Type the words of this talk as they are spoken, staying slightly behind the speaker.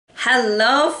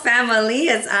Hello family,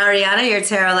 it's Ariana, your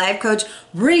tarot life coach,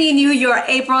 bringing you your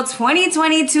April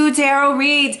 2022 tarot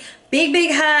reads.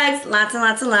 Big hugs, lots and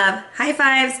lots of love, high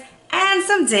fives, and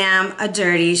some damn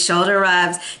dirty shoulder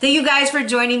rubs. Thank you guys for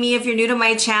joining me. If you're new to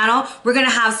my channel, we're gonna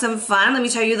have some fun. Let me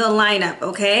tell you the lineup,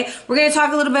 okay? We're gonna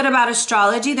talk a little bit about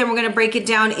astrology, then we're gonna break it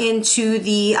down into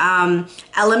the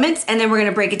elements, and then we're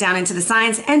gonna break it down into the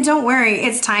signs. And don't worry,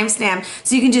 it's timestamped,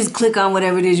 so you can just click on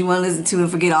whatever it is you wanna listen to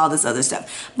and forget all this other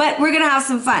stuff. But we're gonna have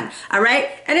some fun, all right?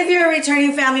 And if you're a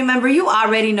returning family member, you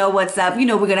already know what's up. You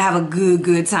know we're gonna have a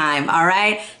good time, all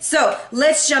right? So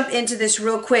let's jump into this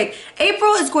real quick.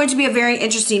 April is going to be a very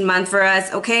interesting month for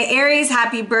us, okay? Aries,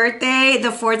 happy birthday.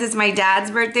 The 4th is my dad's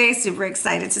birthday. Super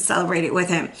excited to celebrate it with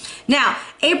him. Now,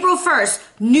 April 1st,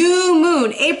 new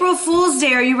moon, April Fool's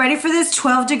Day. Are you ready for this?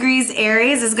 12 degrees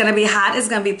Aries. It's gonna be hot, it's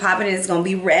gonna be popping, and it's gonna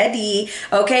be ready,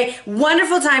 okay?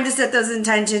 Wonderful time to set those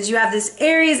intentions. You have this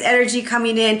Aries energy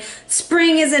coming in.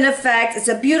 Spring is in effect. It's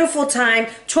a beautiful time.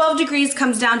 12 degrees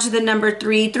comes down to the number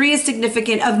 3. 3 is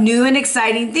significant of new and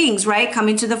exciting things, right?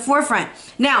 Coming to the forefront.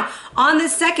 Now, on the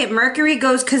 2nd, Mercury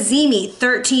goes Cazimi,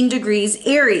 13 degrees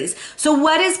Aries. So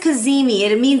what is Cazimi?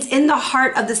 It means in the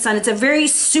heart of the sun. It's a very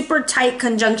super tight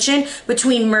conjunction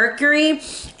between Mercury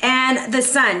and the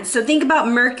sun. So think about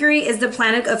Mercury is the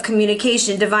planet of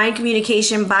communication, divine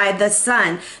communication by the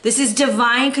sun. This is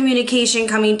divine communication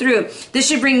coming through. This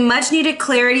should bring much needed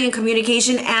clarity and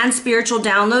communication and spiritual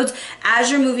downloads as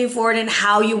you're moving forward and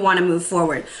how you want to move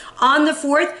forward. On the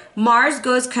 4th, Mars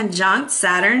goes conjunct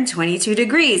Saturn, 22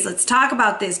 degrees. Let's talk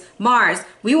about this. Mars,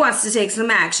 we wants to take some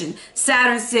action.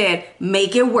 Saturn said,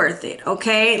 make it worth it,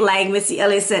 okay? Like Missy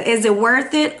Elliott said, is it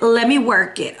worth it? Let me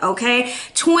work it, okay?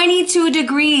 22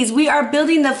 degrees. We are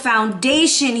building the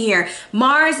foundation here.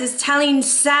 Mars is telling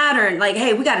Saturn, like,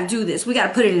 hey, we got to do this. We got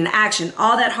to put it in action.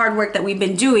 All that hard work that we've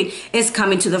been doing is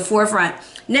coming to the forefront.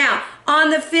 Now,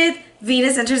 on the 5th,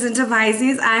 Venus enters into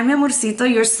Pisces. Ay, mi amorcito,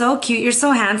 you're so cute. You're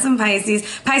so handsome, Pisces.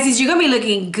 Pisces, you're going to be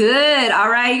looking good, all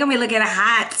right? You're going to be looking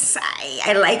hot.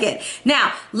 I like it.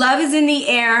 Now, love is in the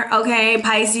air, okay?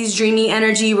 Pisces, dreamy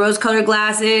energy, rose-colored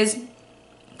glasses.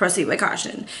 Proceed with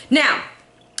caution. Now,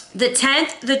 the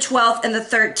 10th, the 12th, and the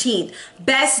 13th,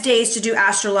 best days to do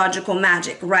astrological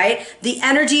magic, right? The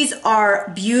energies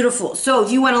are beautiful. So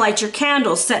if you want to light your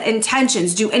candles, set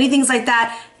intentions, do anything like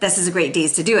that, this is a great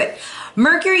days to do it.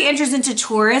 Mercury enters into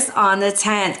Taurus on the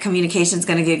 10th. Communication's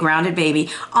going to get grounded, baby.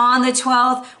 On the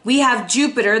 12th, we have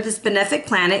Jupiter, this benefic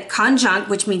planet, conjunct,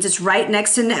 which means it's right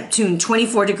next to Neptune,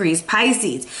 24 degrees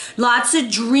Pisces. Lots of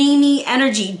dreamy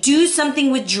energy. Do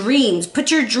something with dreams.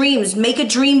 Put your dreams, make a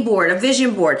dream board, a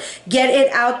vision board. Get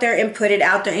it out there and put it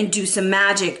out there and do some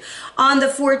magic. On the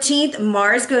 14th,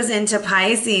 Mars goes into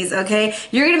Pisces, okay?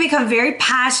 You're going to become very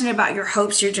passionate about your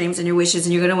hopes, your dreams, and your wishes,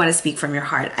 and you're going to want to speak from your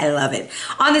heart. I love it.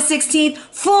 On the 16th,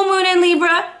 full moon in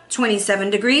Libra,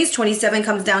 27 degrees. 27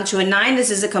 comes down to a 9. This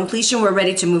is a completion. We're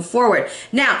ready to move forward.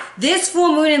 Now, this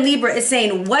full moon in Libra is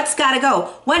saying, what's got to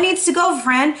go? What needs to go,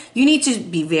 friend? You need to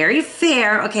be very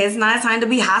fair, okay? It's not a time to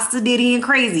be hostility and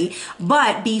crazy,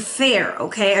 but be fair,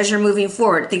 okay, as you're moving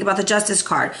forward. Think about the Justice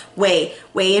card. Weigh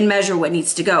and measure what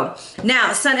needs to go.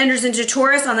 Now, Sun enters into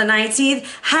Taurus on the 19th.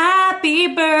 Happy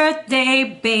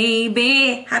birthday,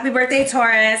 baby. Happy birthday,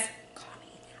 Taurus.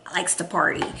 Likes to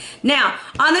party. Now,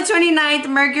 on the 29th,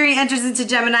 Mercury enters into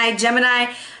Gemini.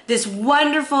 Gemini, this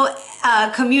wonderful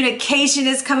communication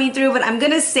is coming through, but I'm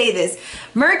going to say this.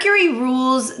 Mercury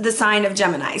rules the sign of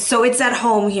Gemini, so it's at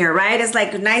home here, right? It's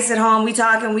like nice at home. We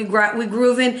talking, we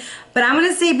grooving, but I'm going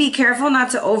to say be careful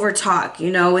not to over talk. You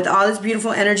know, with all this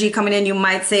beautiful energy coming in, you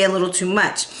might say a little too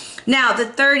much. Now, the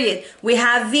 30th, we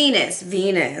have Venus.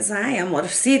 Venus, ay,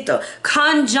 amorcito,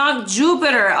 conjunct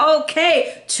Jupiter.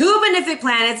 Okay, 2 benefic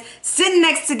planets sitting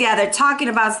next together talking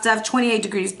about stuff, 28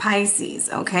 degrees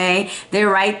Pisces, okay? They're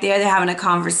right there. They're having a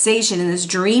conversation in this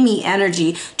dreamy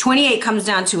energy. 28 comes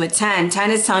down to a 10.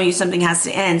 10 is telling you something has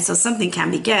to end, so something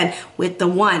can begin with the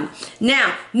 1.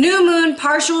 Now, new moon,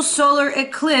 partial solar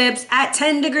eclipse at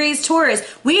 10 degrees Taurus.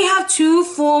 We have 2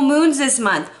 full moons this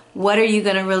month. What are you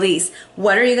going to release?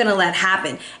 What are you going to let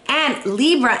happen? And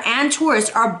Libra and Taurus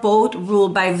are both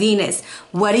ruled by Venus.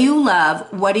 What do you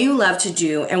love? What do you love to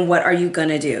do? And what are you going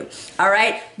to do? All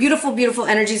right. Beautiful, beautiful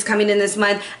energies coming in this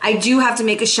month. I do have to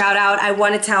make a shout out. I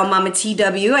want to tell Mama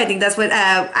TW. I think that's what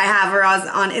I have her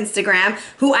on Instagram,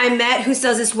 who I met, who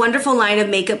sells this wonderful line of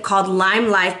makeup called Lime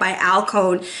Life by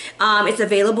Alcone. It's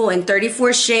available in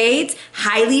 34 shades,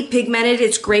 highly pigmented.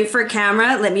 It's great for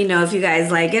camera. Let me know if you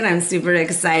guys like it. I'm super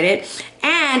excited excited.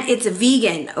 And it's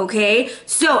vegan, okay?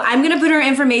 So I'm gonna put her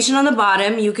information on the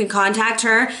bottom. You can contact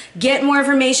her, get more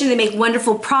information. They make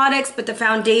wonderful products, but the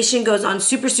foundation goes on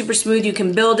super, super smooth. You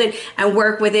can build it and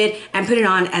work with it and put it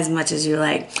on as much as you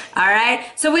like. All right?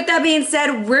 So with that being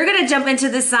said, we're gonna jump into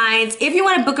the signs. If you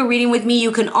wanna book a reading with me,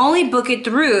 you can only book it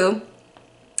through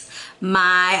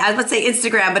I was about to say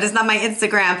Instagram, but it's not my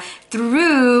Instagram,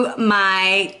 through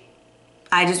my,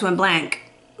 I just went blank.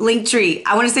 Linktree.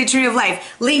 I want to say Tree of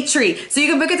Life. Linktree. So you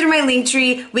can book it through my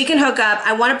Linktree. We can hook up.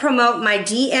 I want to promote my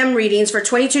DM readings for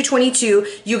 2222.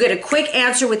 You get a quick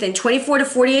answer within 24 to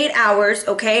 48 hours,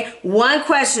 okay? One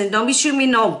question. Don't be shooting me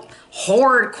no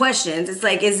hard questions. It's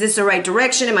like, is this the right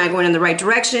direction? Am I going in the right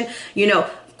direction? You know,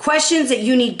 questions that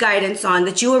you need guidance on,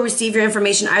 that you will receive your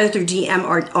information either through DM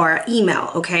or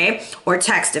email, okay? Or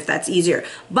text if that's easier.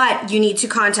 But you need to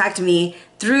contact me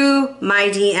through my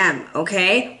DM,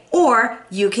 okay? Or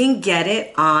you can get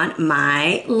it on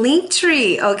my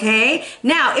Linktree, okay?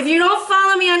 Now, if you don't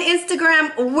follow me on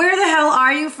Instagram, where the hell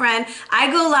are you, friend? I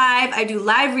go live, I do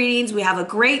live readings, we have a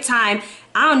great time.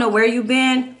 I don't know where you've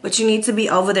been, but you need to be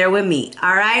over there with me,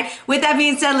 all right? With that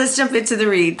being said, let's jump into the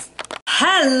reads.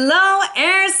 Hello,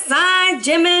 air sign,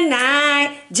 Gemini.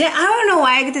 I don't know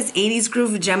why I get this 80s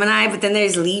groove of Gemini, but then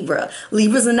there's Libra.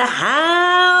 Libra's in the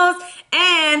house.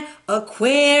 And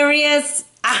Aquarius.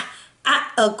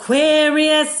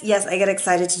 Aquarius. Yes, I get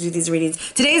excited to do these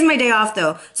readings. Today's my day off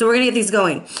though, so we're gonna get these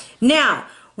going. Now,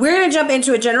 we're gonna jump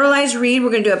into a generalized read.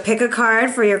 We're gonna do a pick a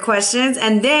card for your questions,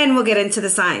 and then we'll get into the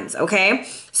signs, okay?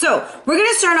 So, we're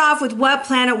gonna start off with what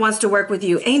planet wants to work with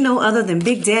you. Ain't no other than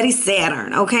Big Daddy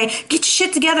Saturn, okay? Get your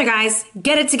shit together, guys.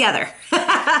 Get it together.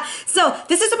 So,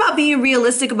 this is about being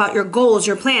realistic about your goals,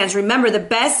 your plans. Remember, the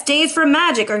best days for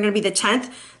magic are gonna be the 10th,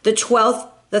 the 12th,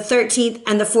 the 13th,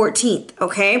 and the 14th,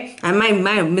 okay? I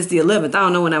might have missed the 11th. I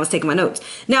don't know when I was taking my notes.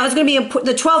 Now, it's going to be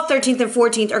the 12th, 13th, and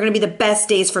 14th are going to be the best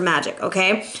days for magic,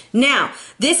 okay? Now,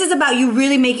 this is about you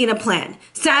really making a plan.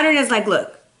 Saturn is like,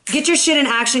 look, get your shit in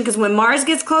action, because when Mars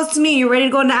gets close to me and you're ready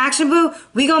to go into action, boo,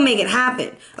 we gonna make it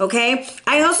happen, okay?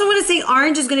 I also want to say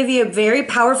orange is going to be a very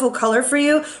powerful color for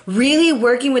you, really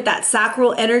working with that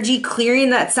sacral energy, clearing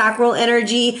that sacral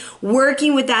energy,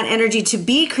 working with that energy to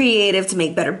be creative, to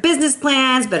make better business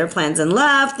plans, better plans in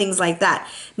love, things like that.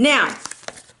 Now,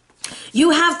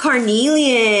 you have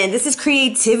carnelian. This is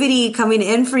creativity coming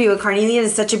in for you. A carnelian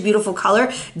is such a beautiful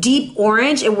color. Deep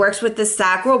orange. It works with the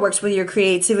sacral, works with your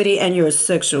creativity and your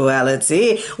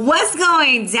sexuality. What's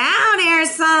going down, air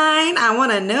sign? I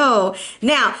want to know.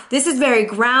 Now, this is very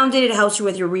grounded. It helps you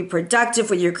with your reproductive,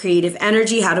 with your creative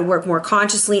energy, how to work more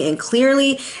consciously and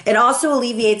clearly. It also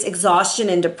alleviates exhaustion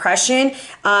and depression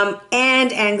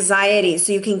and anxiety.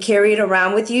 So you can carry it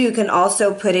around with you. You can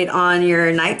also put it on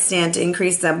your nightstand to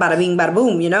increase the bada bing, bada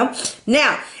boom, you know?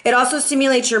 Now, it also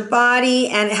stimulates your body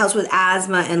and it helps with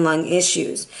asthma and lung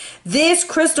issues. This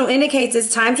crystal indicates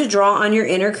it's time to draw on your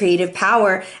inner creative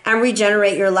power and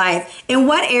regenerate your life. In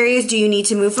what areas do you need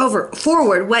to move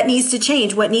forward? What needs to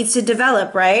change? What needs to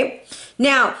develop, right?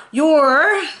 Now,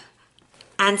 your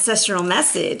ancestral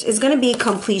message is going to be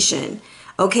completion.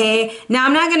 Okay, now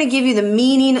I'm not going to give you the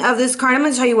meaning of this card. I'm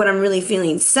going to tell you what I'm really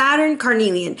feeling. Saturn,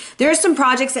 carnelian. There are some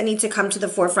projects that need to come to the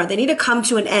forefront. They need to come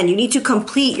to an end. You need to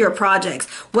complete your projects.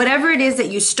 Whatever it is that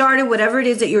you started, whatever it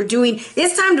is that you're doing,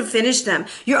 it's time to finish them.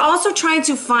 You're also trying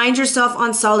to find yourself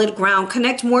on solid ground.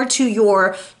 Connect more to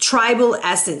your tribal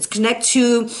essence. Connect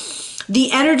to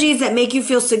the energies that make you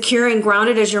feel secure and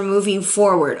grounded as you're moving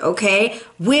forward, okay?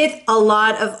 With a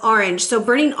lot of orange. So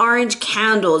burning orange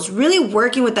candles, really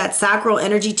working with that sacral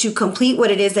energy to complete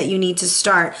what it is that you need to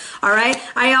start, all right?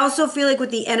 I also feel like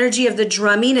with the energy of the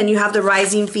drumming, and you have the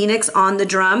rising phoenix on the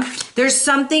drum, there's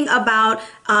something about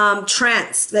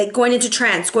trance, like going into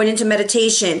trance, going into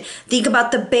meditation. Think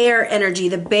about the bear energy.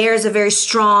 The bear is a very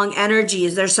strong energy.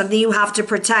 Is there something you have to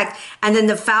protect? And then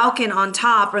the falcon on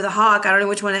top, or the hawk, I don't know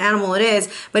which one animal it is,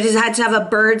 but it had to have a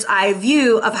bird's eye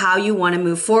view of how you want to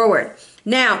move forward.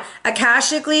 Now,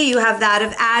 Akashically, you have that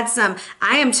of Adsum.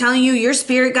 I am telling you, your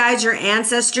spirit guides, your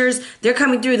ancestors, they're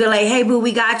coming through. They're like, hey, boo,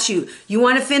 we got you. You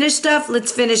want to finish stuff?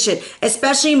 Let's finish it.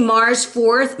 Especially Mars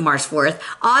 4th.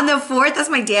 On the 4th,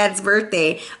 that's my dad's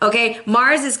birthday. Okay,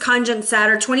 Mars is conjunct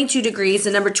Saturn, 22 degrees.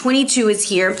 The number 22 is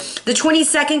here. The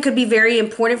 22nd could be very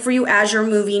important for you as you're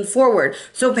moving forward.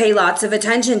 So pay lots of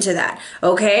attention to that.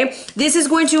 Okay, this is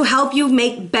going to help you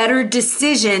make better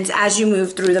decisions as you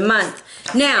move through the month.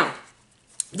 Now,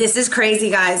 this is crazy,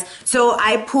 guys. So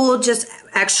I pulled just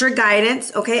extra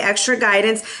guidance, okay? Extra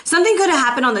guidance. Something could have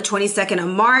happened on the 22nd of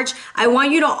March. I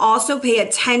want you to also pay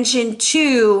attention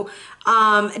to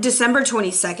December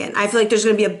 22nd. I feel like there's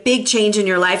going to be a big change in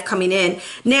your life coming in.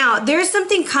 Now, there's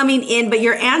something coming in, but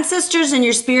your ancestors and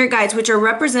your spirit guides, which are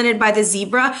represented by the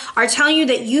zebra, are telling you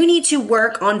that you need to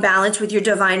work on balance with your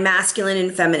divine masculine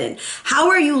and feminine. How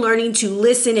are you learning to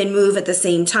listen and move at the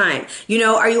same time? You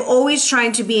know, are you always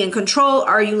trying to be in control?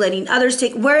 Are you letting others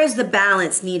take? Where is the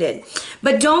balance needed?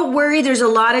 But don't worry, there's a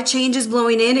lot of changes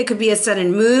blowing in. It could be a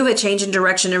sudden move, a change in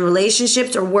direction in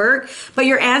relationships or work, but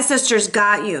your ancestors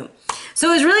got you. So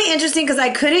it was really interesting because I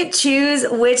couldn't choose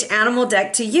which animal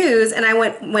deck to use, and I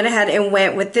went ahead and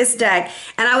went with this deck,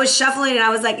 and I was shuffling and I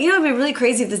was like, you know, it'd be really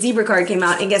crazy if the zebra card came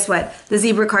out, and guess what? The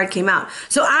zebra card came out.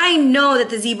 So I know that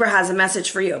the zebra has a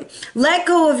message for you. Let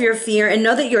go of your fear and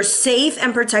know that you're safe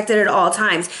and protected at all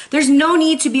times. There's no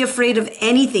need to be afraid of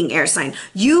anything, air sign.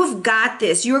 You've got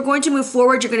this. You are going to move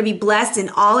forward. You're going to be blessed, and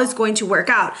all is going to work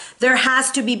out. There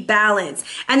has to be balance.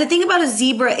 And the thing about a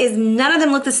zebra is none of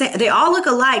them look the same. They all look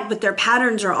alike, but their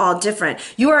patterns are all different.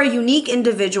 You are a unique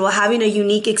individual having a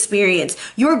unique experience.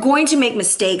 You're going to make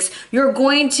mistakes. You're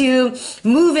going to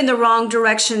move in the wrong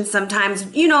direction sometimes.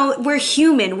 You know, we're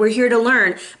human. We're here to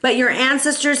learn. But your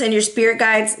ancestors and your spirit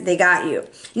guides, they got you.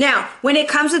 Now, when it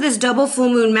comes to this double full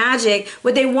moon magic,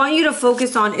 what they want you to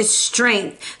focus on is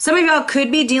strength. Some of y'all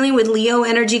could be dealing with Leo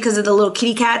energy because of the little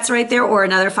kitty cats right there, or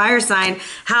another fire sign.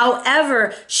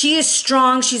 However, she is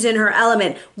strong. She's in her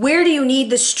element. Where do you need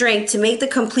the strength to make the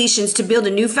completions, to build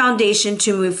a new foundation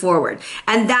to move forward?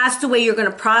 And that's the way you're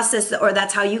going to process, or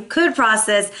that's how you could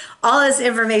process all this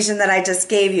information that I just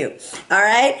gave you. All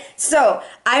right. So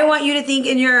I want you to think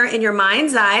in your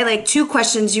mind's eye, like 2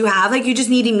 questions you have, like you just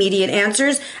need immediate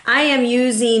answers. I am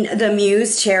using the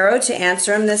Muse Tarot to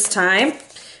answer them this time.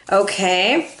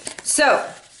 Okay. So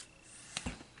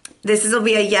this will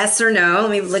be a yes or no.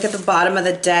 Let me look at the bottom of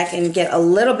the deck and get a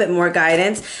little bit more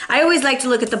guidance. I always like to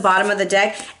look at the bottom of the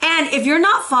deck. And if you're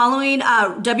not following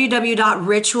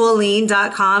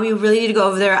www.ritualine.com, you really need to go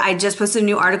over there. I just posted a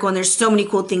new article and there's so many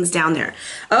cool things down there.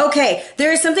 Okay,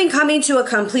 there is something coming to a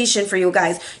completion for you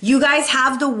guys. You guys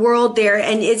have the world there,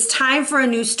 and it's time for a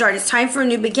new start. It's time for a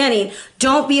new beginning.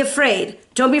 Don't be afraid.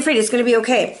 Don't be afraid. It's going to be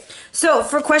okay. So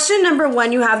for question number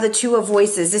 1, you have the 2 of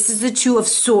voices. This is the 2 of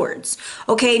swords.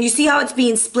 Okay, and you see how it's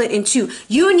being split in 2.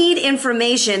 You need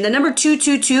information. The number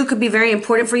 222 could be very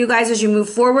important for you guys as you move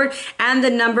forward, and the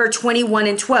number 21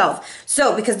 and 12.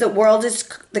 So because the world is,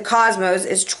 the cosmos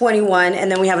is 21,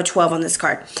 and then we have a 12 on this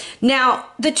card. Now,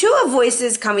 the 2 of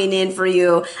voices coming in for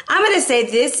you, I'm going to say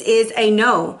this is a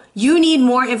no. You need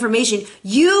more information.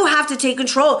 You have to take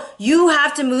control. You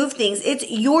have to move things. It's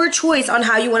your choice on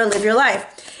how you want to live your life.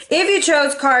 If you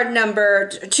chose card number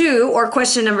 2 or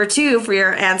question number 2 for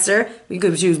your answer, you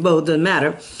could choose both, doesn't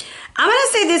matter. I'm going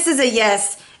to say this is a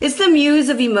yes. It's the Muse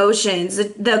of Emotions,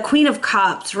 the Queen of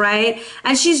Cups, right?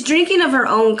 And she's drinking of her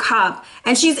own cup,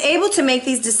 and she's able to make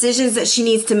these decisions that she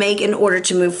needs to make in order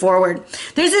to move forward.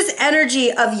 There's this energy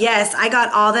of, yes, I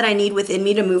got all that I need within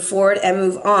me to move forward and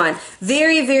move on.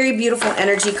 Very, very beautiful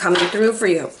energy coming through for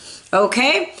you.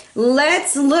 Okay,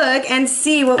 let's look and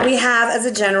see what we have as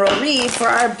a general read for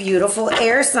our beautiful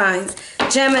air signs.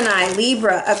 Gemini,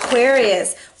 Libra,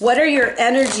 Aquarius. What are your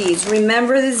energies?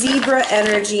 Remember the zebra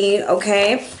energy,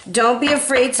 okay? Don't be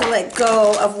afraid to let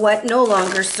go of what no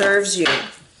longer serves you.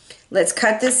 Let's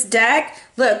cut this deck.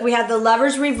 Look, we have the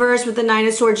Lovers reversed with the 9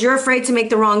 of Swords. You're afraid to make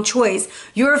the wrong choice.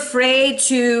 You're afraid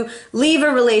to leave a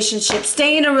relationship,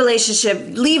 stay in a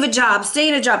relationship, leave a job, stay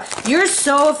in a job. You're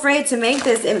so afraid to make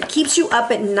this. It keeps you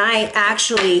up at night,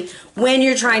 actually, when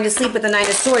you're trying to sleep. With the 9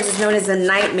 of Swords, is known as the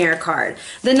Nightmare card.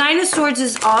 The 9 of Swords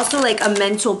is also like a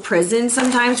mental prison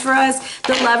sometimes for us.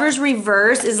 The Lovers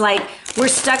reverse is like we're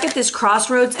stuck at this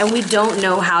crossroads and we don't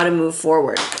know how to move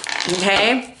forward,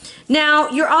 okay? Now,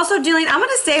 you're also dealing, I'm going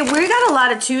to say, we got a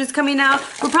lot of 2s coming out.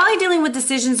 We're probably dealing with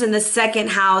decisions in the 2nd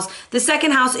house. The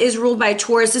 2nd house is ruled by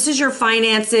Taurus. This is your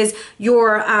finances,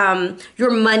 your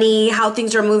money, how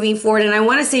things are moving forward. And I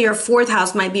want to say your 4th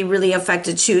house might be really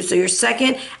affected too. So your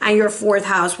 2nd and your 4th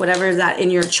house, whatever is that in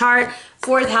your chart.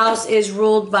 4th house is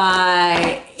ruled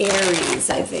by Aries,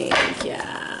 I think.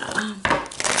 Yeah.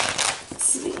 Let's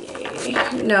see.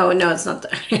 No, it's not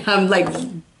there. I'm like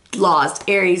lost.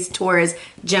 Aries, Taurus,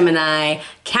 Gemini,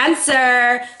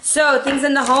 Cancer. So things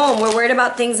in the home. We're worried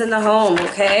about things in the home,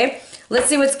 okay? Let's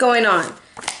see what's going on.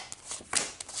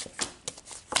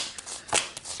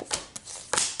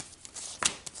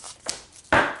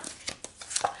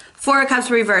 Four of Cups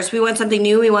reverse. We want something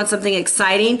new. We want something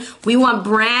exciting. We want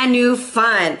brand new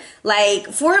fun. Like,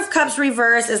 Four of Cups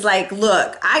reverse is like,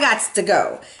 look, I got to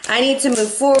go. I need to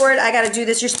move forward. I got to do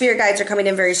this. Your spirit guides are coming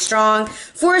in very strong.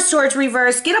 Four of Swords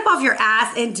reverse. Get up off your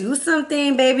ass and do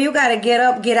something, baby. You got to get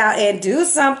up, get out, and do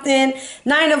something.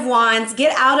 Nine of Wands.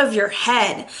 Get out of your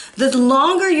head. The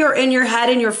longer you're in your head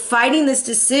and you're fighting this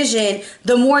decision,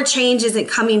 the more change isn't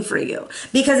coming for you.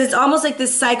 Because it's almost like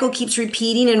this cycle keeps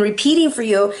repeating and repeating for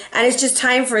you, and it's just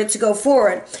time for it to go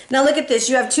forward. Now look at this.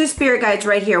 You have two spirit guides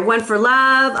right here. One for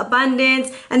love,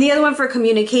 abundance, and the other one for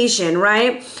communication,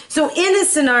 right? So in this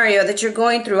scenario that you're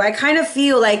going through, I kind of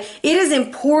feel like it is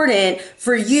important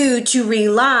for you to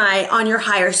rely on your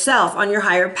higher self, on your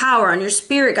higher power, on your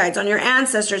spirit guides, on your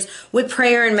ancestors with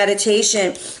prayer and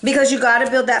meditation, because you got to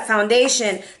build that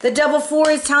foundation. The double four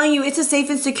is telling you it's a safe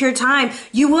and secure time.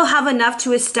 You will have enough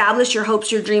to establish your hopes,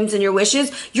 your dreams, and your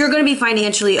wishes. You're going to be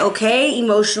financially okay,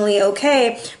 emotionally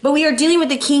okay, but we are dealing with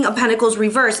the King of Pentacles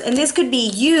reverse, and this could be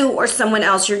you or someone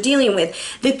else you're dealing with.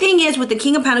 The thing is, with the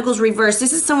King of Pentacles reverse,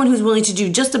 this is someone who's willing to do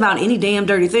just about any damn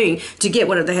dirty thing to get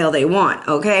whatever the hell they want,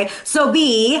 okay? So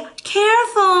be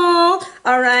careful,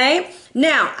 all right?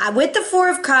 Now, with the Four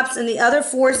of Cups and the other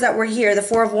fours that were here, the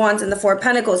Four of Wands and the Four of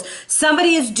Pentacles,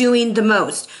 somebody is doing the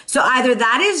most. So either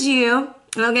that is you,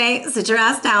 okay, sit your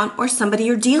ass down, or somebody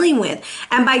you're dealing with.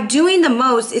 And by doing the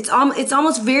most, it's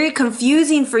almost very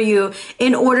confusing for you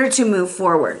in order to move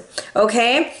forward,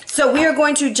 okay? So we are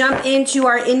going to jump into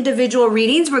our individual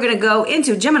readings. We're going to go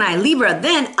into Gemini, Libra,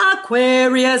 then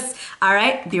Aquarius. All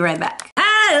right, be right back.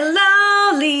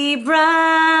 Hello, Libra.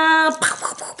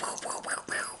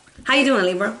 How you doing,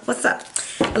 Libra? What's up?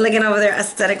 Looking over there,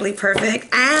 aesthetically perfect.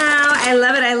 Ow, I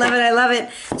love it, I love it, I love it.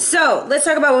 So let's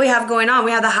talk about what we have going on.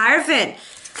 We have the Hierophant,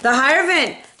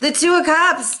 the Two of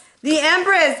Cups, the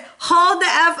Empress. Hold the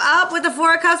F up with the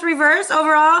Four of Cups reverse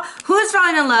overall. Who's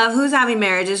falling in love? Who's having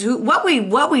marriages? What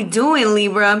we doing,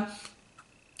 Libra?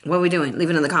 What are we doing?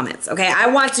 Leave it in the comments, okay? I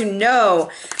want to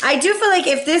know. I do feel like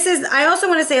if this is, I also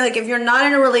want to say, like, if you're not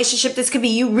in a relationship, this could be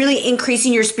you really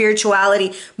increasing your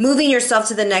spirituality, moving yourself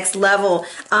to the next level,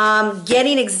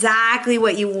 getting exactly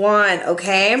what you want,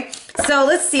 okay? So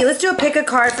let's see. Let's do a pick a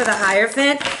card for the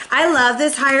Hierophant. I love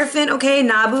this Hierophant, okay?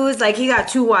 Nabu is like, he got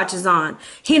two watches on.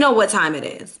 He know what time it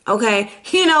is, okay?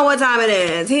 He know what time it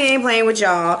is. He ain't playing with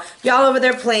y'all. Y'all over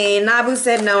there playing. Nabu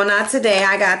said, no, not today.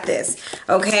 I got this,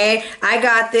 okay? I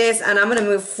got this, and I'm going to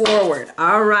move forward.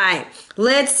 All right.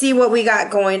 Let's see what we got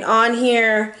going on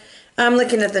here. I'm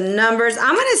looking at the numbers.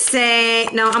 I'm going to say,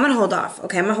 no, I'm going to hold off.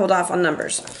 Okay, I'm going to hold off on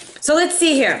numbers. So let's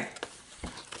see here.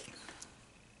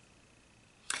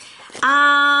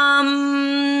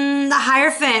 The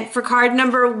Hierophant for card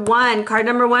number one or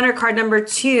card number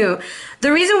two.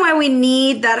 The reason why we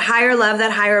need that higher love,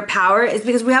 that higher power, is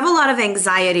because we have a lot of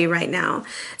anxiety right now.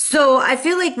 So I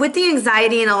feel like with the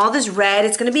anxiety and all this red,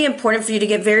 it's going to be important for you to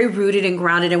get very rooted and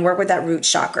grounded and work with that root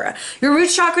chakra. Your root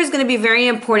chakra is going to be very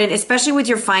important, especially with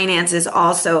your finances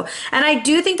also. And I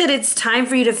do think that it's time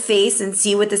for you to face and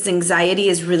see what this anxiety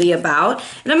is really about.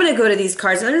 And I'm going to go to these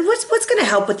cards. And what's going to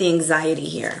help with the anxiety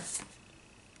here?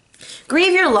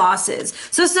 Grieve your losses.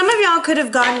 So some of y'all could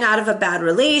have gotten out of a bad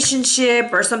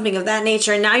relationship or something of that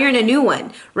nature, and now you're in a new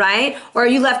one, right? Or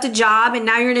you left a job and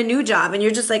now you're in a new job, and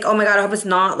you're just like, oh my God, I hope it's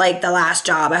not like the last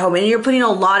job. I hope. And you're putting a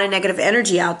lot of negative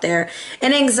energy out there.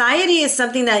 And anxiety is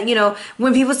something that, you know,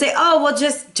 when people say, oh, well,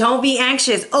 just don't be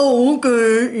anxious. Oh,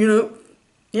 okay, you know.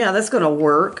 Yeah, that's going to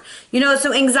work. You know,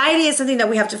 so anxiety is something that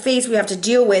we have to face, we have to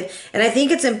deal with. And I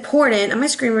think it's important. Am I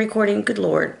screen recording? Good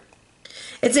Lord.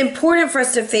 It's important for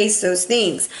us to face those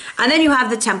things. And then you have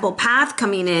the Temple Path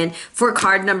coming in for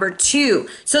card number two.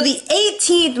 So the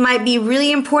 18th might be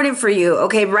really important for you,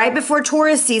 okay? Right before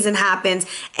Taurus season happens.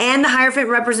 And the Hierophant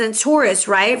represents Taurus,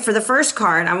 right? For the first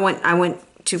card. I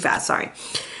went too fast, sorry.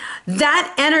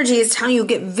 That energy is telling you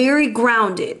get very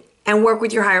grounded and work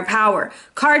with your higher power.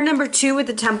 Card number two with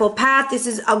the Temple Path. This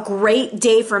is a great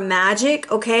day for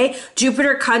magic, okay?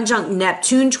 Jupiter conjunct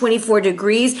Neptune, 24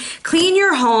 degrees. Clean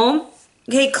your home.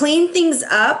 Okay, clean things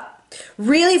up.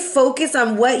 Really focus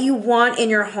on what you want in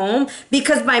your home,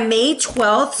 because by May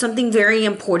 12th, something very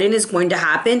important is going to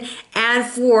happen. And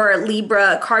for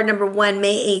Libra, card number one,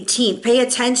 May 18th, pay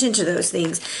attention to those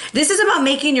things. This is about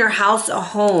making your house a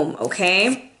home,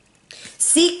 okay?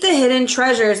 Seek the hidden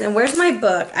treasures. And where's my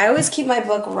book? I always keep my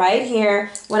book right here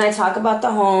when I talk about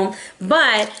the home.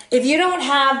 But if you don't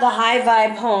have the high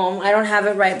vibe home, I don't have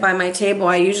it right by my table.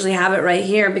 I usually have it right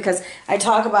here because I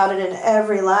talk about it in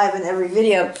every live and every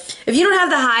video. If you don't have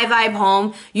the high vibe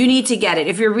home, you need to get it.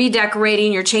 If you're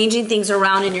redecorating, you're changing things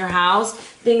around in your house,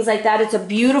 things like that. It's a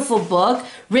beautiful book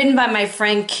written by my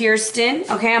friend Kirsten.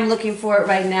 Okay, I'm looking for it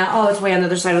right now. Oh, it's way on the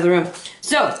other side of the room.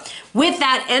 So with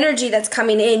that energy that's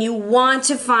coming in, you want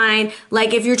to find,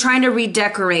 like if you're trying to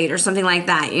redecorate or something like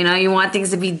that, you know, you want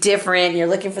things to be different, you're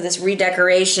looking for this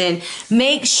redecoration,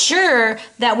 make sure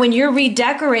that when you're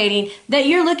redecorating that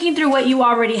you're looking through what you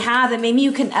already have and maybe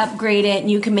you can upgrade it and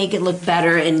you can make it look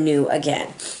better and new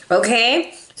again.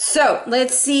 Okay? So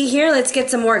let's see here. Let's get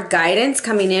some more guidance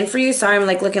coming in for you. Sorry, I'm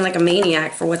like looking like a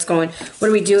maniac for what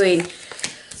are we doing?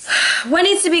 What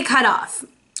needs to be cut off?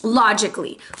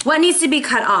 Logically, what needs to be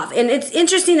cut off? And it's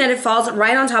interesting that it falls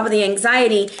right on top of the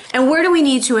anxiety. And where do we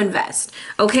need to invest?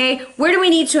 Okay, where do we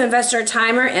need to invest our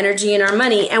time, our energy, and our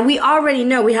money? And we already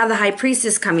know we have the High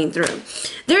Priestess coming through.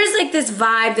 There's like this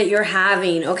vibe that you're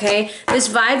having, okay? This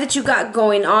vibe that you got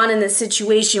going on in this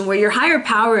situation where your higher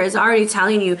power is already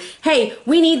telling you, hey,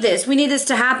 we need this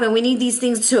to happen, we need these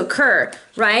things to occur,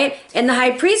 right? And the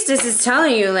High Priestess is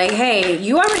telling you like, hey,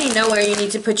 you already know where you need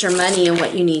to put your money and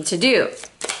what you need to do.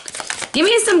 Give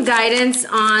me some guidance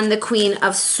on the Queen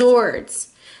of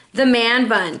Swords, the man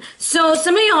bun. So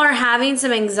some of y'all are having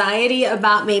some anxiety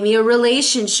about maybe a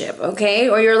relationship, okay?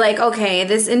 Or you're like, okay,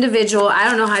 this individual, I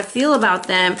don't know how I feel about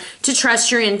them, to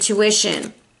trust your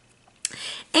intuition.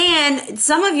 And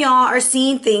some of y'all are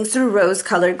seeing things through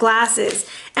rose-colored glasses.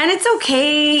 And it's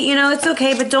okay, you know, it's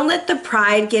okay, but don't let the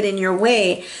pride get in your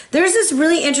way. There's this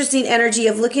really interesting energy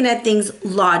of looking at things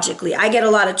logically. I get a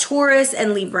lot of Taurus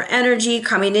and Libra energy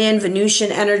coming in,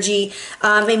 Venusian energy.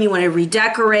 Maybe you want to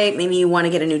redecorate, maybe you want to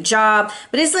get a new job.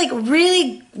 But it's like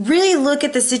really, really look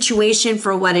at the situation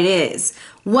for what it is.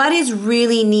 What is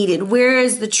really needed? Where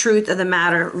is the truth of the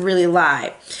matter really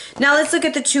lie? Now let's look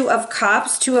at the Two of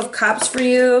Cups. Two of Cups for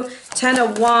you. 10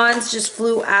 of Wands just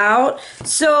flew out.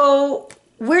 So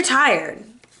we're tired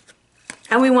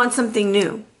and we want something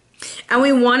new. And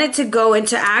we want it to go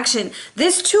into action.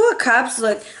 This Two of Cups,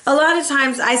 look, a lot of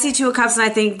times I see Two of Cups and I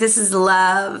think this is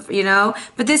love, you know?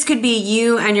 But this could be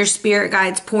you and your spirit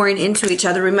guides pouring into each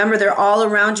other. Remember, they're all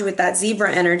around you with that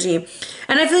zebra energy.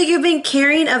 And I feel like you've been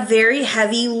carrying a very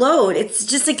heavy load. It's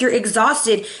just like you're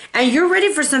exhausted and you're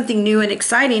ready for something new and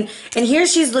exciting. And here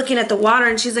she's looking at the water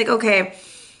and she's like, okay,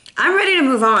 I'm ready to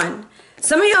move on.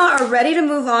 Some of y'all are ready to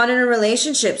move on in a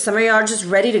relationship. Some of y'all are just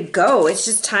ready to go. It's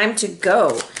just time to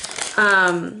go.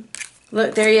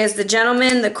 Look, there he is, the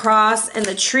gentleman, the cross, and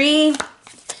the tree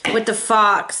with the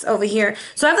fox over here.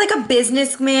 So I have like a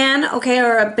businessman, okay,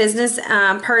 or a business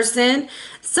person.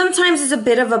 Sometimes it's a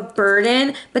bit of a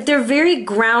burden, but they're very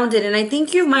grounded. And I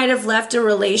think you might have left a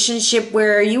relationship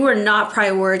where you were not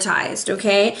prioritized,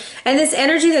 okay? And this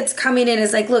energy that's coming in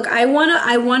is like, look, I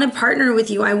wanna partner with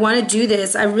you. I wanna do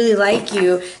this. I really like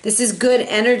you. This is good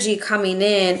energy coming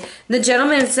in. The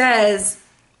gentleman says,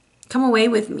 come away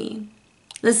with me.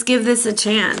 Let's give this a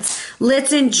chance.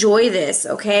 Let's enjoy this,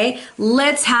 okay?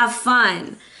 Let's have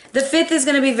fun. The 5th is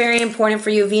going to be very important for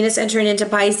you. Venus entering into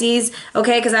Pisces,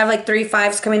 okay? Because I have like 3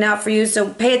 5s coming out for you. So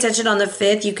pay attention on the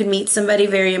 5th. You could meet somebody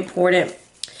very important.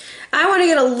 I want to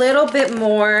get a little bit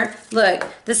more. Look,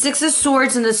 the 6 of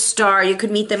Swords and the Star. You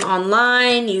could meet them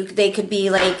online. They could be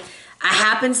like a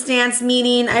happenstance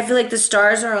meeting. I feel like the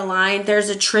stars are aligned. There's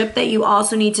a trip that you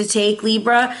also need to take,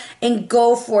 Libra, and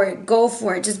go for it. Go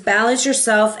for it. Just balance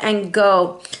yourself and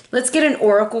go. Let's get an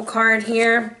oracle card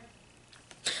here.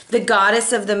 The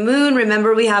Goddess of the Moon.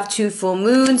 Remember, we have 2 full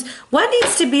moons. What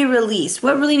needs to be released?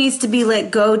 What really needs to be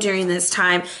let go during this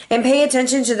time? And pay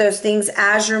attention to those things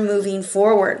as you're moving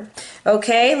forward.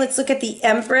 Okay, let's look at the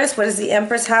Empress. What does the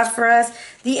Empress have for us?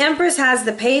 The Empress has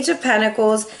the Page of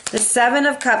Pentacles, the 7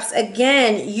 of Cups.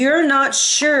 Again, you're not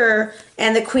sure,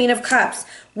 and the Queen of Cups,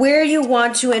 where you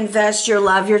want to invest your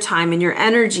love, your time, and your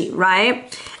energy,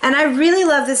 right? And I really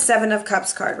love this 7 of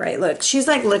Cups card, right? Look, she's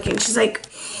like looking. She's like,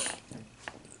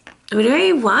 what do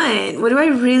I want? What do I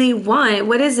really want?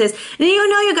 What is this? And you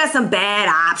know you got some bad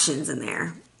options in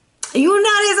there. You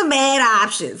know there's some bad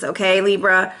options, okay,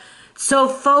 Libra? So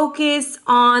focus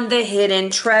on the hidden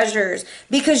treasures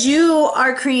because you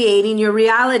are creating your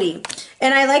reality.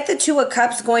 And I like the 2 of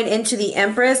Cups going into the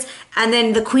Empress, and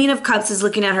then the Queen of Cups is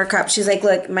looking at her cup. She's like,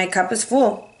 look, my cup is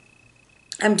full.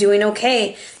 I'm doing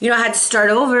okay. You know, I had to start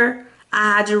over.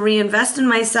 I had to reinvest in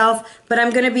myself, but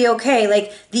I'm going to be okay.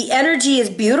 Like, the energy is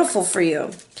beautiful for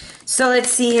you. So let's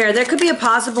see here. There could be a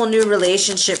possible new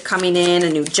relationship coming in, a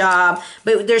new job,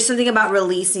 but there's something about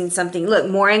releasing something. Look,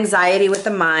 more anxiety with the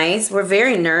mice. We're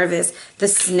very nervous. The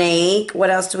snake. What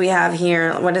else do we have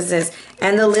here? What is this?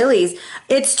 And the lilies.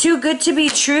 It's too good to be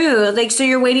true. Like, so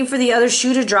you're waiting for the other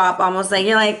shoe to drop almost. Like,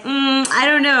 you're like, I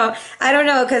don't know. I don't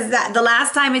know, because the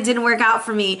last time it didn't work out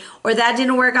for me, or that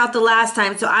didn't work out the last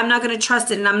time, so I'm not going to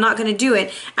trust it and I'm not going to do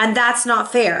it. And that's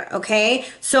not fair, okay?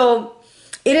 So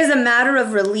it is a matter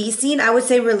of releasing. I would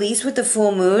say release with the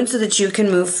full moon so that you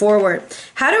can move forward.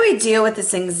 How do we deal with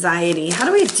this anxiety? How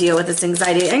do we deal with this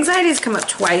anxiety? Anxiety has come up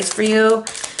twice for you.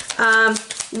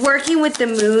 Working with the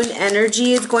moon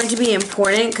energy is going to be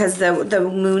important because the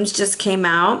moons just came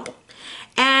out.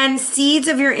 And seeds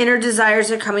of your inner desires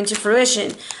are coming to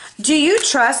fruition. Do you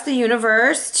trust the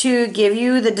universe to give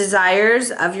you the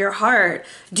desires of your heart?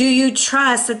 Do you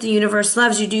trust that the universe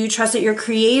loves you? Do you trust that your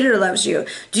creator loves you?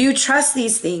 Do you trust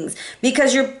these things?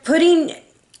 Because you're putting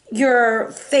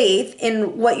your faith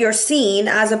in what you're seeing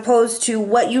as opposed to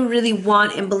what you really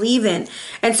want and believe in.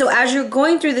 And so as you're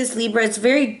going through this, Libra, it's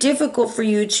very difficult for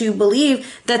you to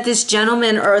believe that this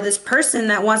gentleman or this person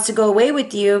that wants to go away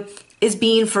with you is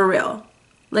being for real.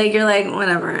 Like, you're like,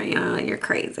 whatever, you know, you're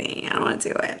crazy. I don't want to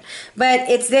do it. But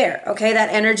it's there, okay? That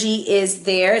energy is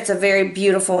there. It's a very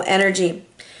beautiful energy.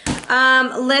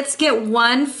 Let's get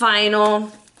one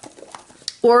final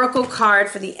oracle card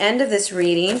for the end of this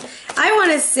reading. I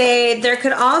want to say there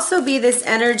could also be this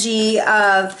energy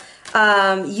of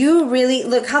you really,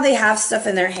 look how they have stuff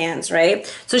in their hands, right?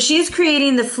 So she's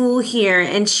creating the Fool here,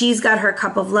 and she's got her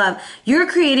cup of love. You're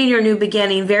creating your new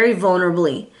beginning very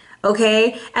vulnerably.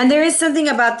 Okay, and there is something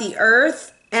about the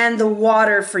earth and the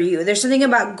water for you. There's something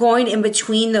about going in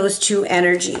between those two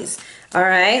energies. All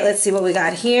right, let's see what we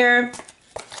got here.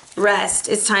 Rest.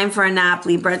 It's time for a nap,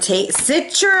 Libra.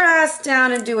 Sit your ass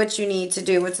down and do what you need to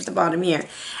do. What's at the bottom here?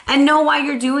 And know why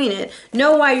you're doing it.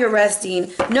 Know why you're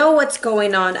resting. Know what's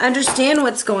going on. Understand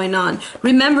what's going on.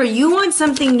 Remember, you want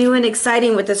something new and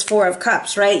exciting with this Four of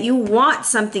Cups, right? You want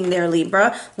something there,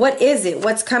 Libra. What is it?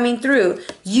 What's coming through?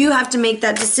 You have to make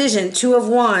that decision. Two of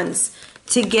Wands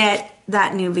to get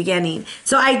that new beginning.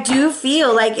 So I do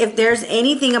feel like if there's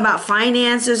anything about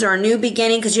finances or a new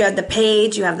beginning, because you have the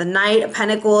Page, you have the Knight of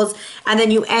Pentacles, and then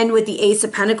you end with the Ace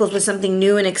of Pentacles with something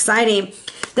new and exciting,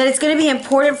 that it's going to be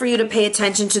important for you to pay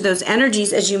attention to those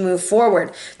energies as you move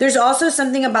forward. There's also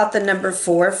something about the number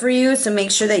 4 for you, so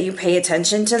make sure that you pay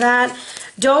attention to that.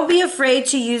 Don't be afraid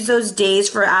to use those days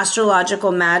for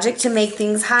astrological magic to make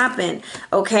things happen,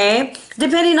 okay?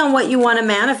 Depending on what you want to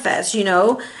manifest, you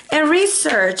know, and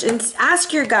research and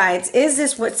ask your guides, is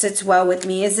this what sits well with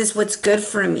me? Is this what's good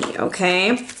for me,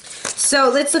 okay? So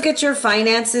let's look at your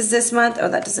finances this month. Oh,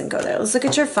 that doesn't go there. Let's look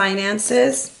at your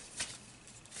finances.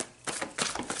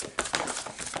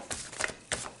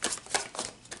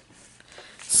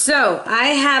 So I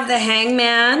have the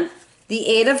Hangman, the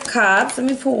 8 of Cups. Let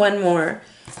me pull one more.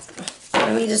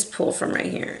 Let me just pull from right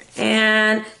here.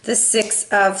 And the 6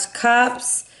 of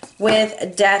Cups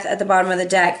with Death at the bottom of the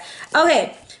deck.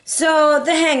 Okay, so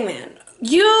the Hangman.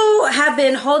 You have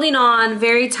been holding on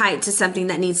very tight to something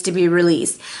that needs to be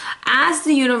released. Ask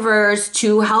the universe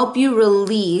to help you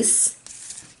release,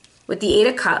 with the 8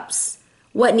 of Cups,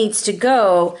 what needs to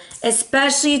go,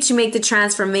 especially to make the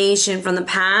transformation from the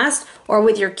past or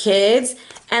with your kids,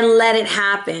 and let it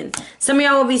happen. Some of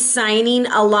y'all will be signing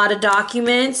a lot of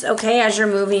documents, okay, as you're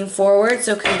moving forward,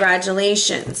 so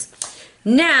congratulations.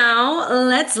 Now,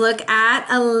 let's look at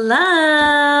a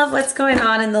love. What's going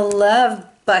on in the love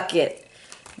bucket?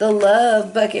 The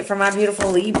love bucket for my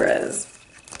beautiful Libras.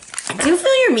 I do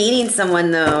feel you're meeting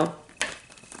someone, though.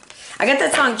 I got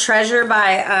that song Treasure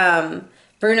by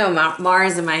Bruno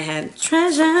Mars in my head.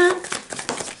 Treasure.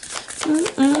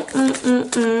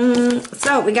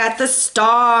 So we got the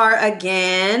Star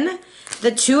again, the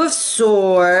 2 of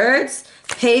Swords,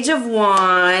 Page of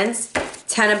Wands,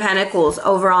 10 of Pentacles,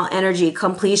 overall energy,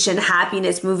 completion,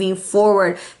 happiness, moving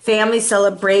forward, family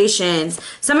celebrations.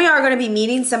 Some of you are going to be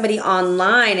meeting somebody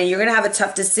online and you're going to have a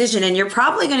tough decision, and you're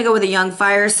probably going to go with a young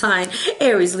fire sign.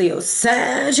 Aries, Leo,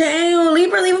 Sagittarius,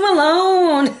 Libra, leave them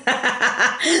alone.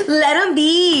 Let them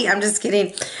be. I'm just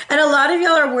kidding. And a lot of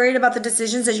y'all are worried about the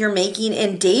decisions that you're making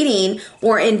in dating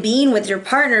or in being with your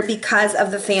partner because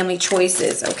of the family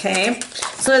choices, okay?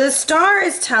 So the Star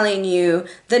is telling you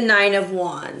the 9 of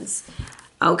Wands.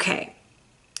 Okay,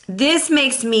 this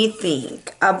makes me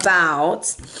think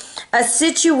about a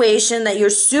situation that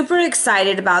you're super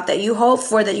excited about, that you hope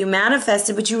for, that you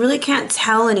manifested, but you really can't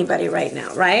tell anybody right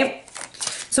now, right?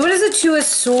 So what does the 2 of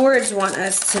Swords want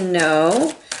us to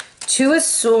know? 2 of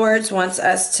Swords wants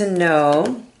us to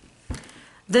know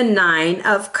the Nine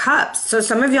of Cups. So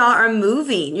some of y'all are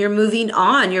moving. You're moving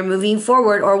on. You're moving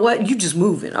forward. Or what? You just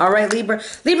moving. All right, Libra.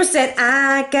 Libra said,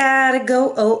 I gotta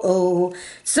go. Oh.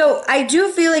 So I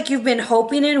do feel like you've been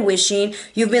hoping and wishing.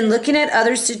 You've been looking at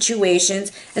other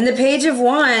situations. And the Page of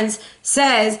Wands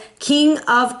says King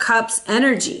of Cups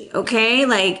energy. Okay?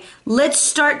 Like, let's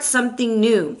start something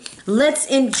new. Let's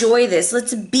enjoy this.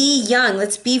 Let's be young.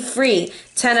 Let's be free.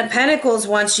 Ten of Pentacles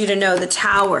wants you to know the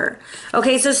Tower.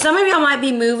 Okay, so some of y'all might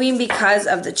be moving because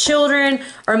of the children,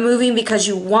 or moving because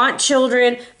you want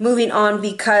children, moving on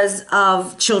because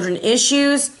of children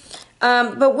issues.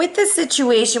 But with this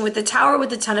situation, with the Tower,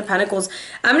 with the Ten of Pentacles,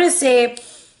 I'm going to say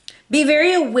be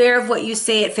very aware of what you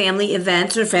say at family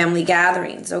events or family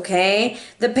gatherings, okay?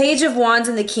 The Page of Wands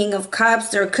and the King of Cups,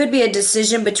 there could be a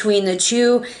decision between the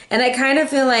two, and I kind of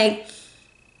feel like,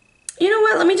 you know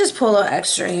what, let me just pull a little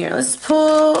extra here. Let's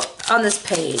pull on this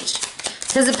page.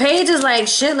 Because the page is like,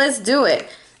 shit, let's do it.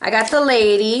 I got the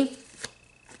Lady,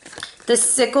 the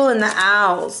Sickle, and the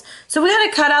Owls. So we got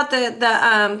to cut out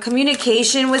the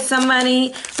communication with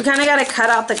somebody. We kind of got to cut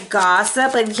out the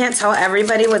gossip. Like, we can't tell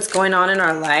everybody what's going on in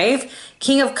our life.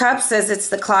 King of Cups says it's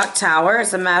the Clock Tower.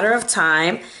 It's a matter of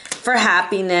time for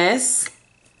happiness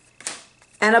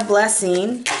and a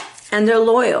blessing. And they're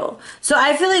loyal. So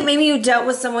I feel like maybe you dealt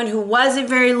with someone who wasn't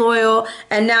very loyal,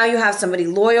 and now you have somebody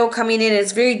loyal coming in.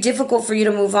 It's very difficult for you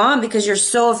to move on because you're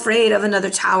so afraid of another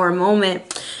Tower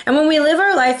moment. And when we live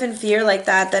our life in fear like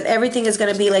that everything is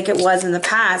going to be like it was in the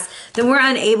past, then we're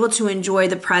unable to enjoy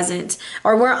the present,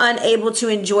 or we're unable to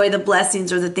enjoy the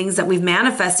blessings or the things that we've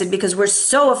manifested because we're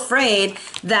so afraid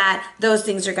that those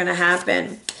things are going to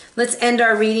happen. Let's end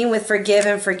our reading with forgive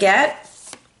and forget.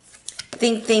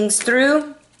 Think things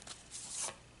through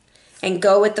and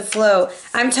go with the flow.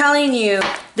 I'm telling you,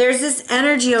 there's this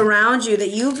energy around you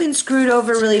that you've been screwed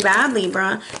over really bad,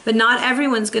 Libra, but not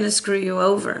everyone's going to screw you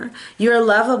over. You're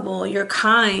lovable, you're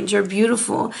kind, you're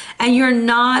beautiful, and you're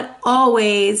not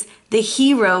always the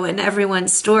hero in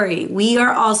everyone's story. We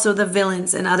are also the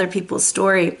villains in other people's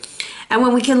story. And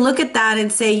when we can look at that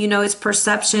and say, you know, it's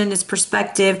perception, it's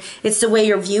perspective, it's the way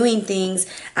you're viewing things,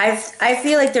 I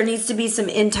feel like there needs to be some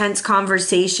intense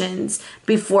conversations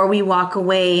before we walk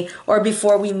away or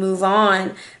before we move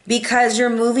on, because you're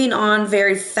moving on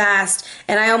very fast.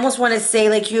 And I almost want to say,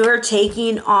 like, you're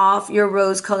taking off your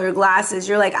rose-colored glasses.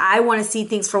 You're like, I want to see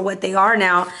things for what they are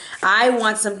now. I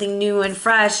want something new and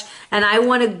fresh, and I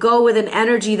want to go with an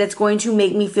energy that's going to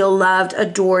make me feel loved,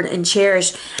 adored, and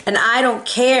cherished. And I don't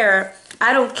care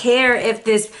if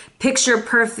this picture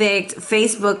perfect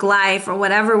Facebook life or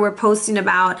whatever we're posting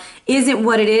about isn't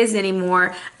what it is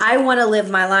anymore. I want to live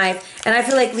my life. And I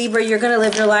feel like, Libra, you're going to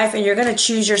live your life and you're going to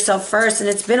choose yourself first. And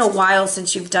it's been a while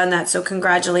since you've done that. So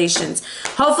congratulations.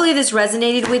 Hopefully this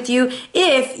resonated with you.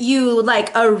 If you would like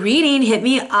a reading, hit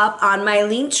me up on my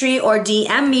Linktree or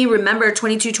DM me. Remember,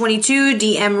 2222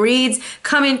 DM reads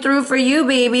coming through for you,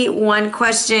 baby. One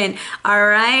question. All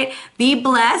right. Be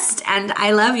blessed, and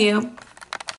I love you.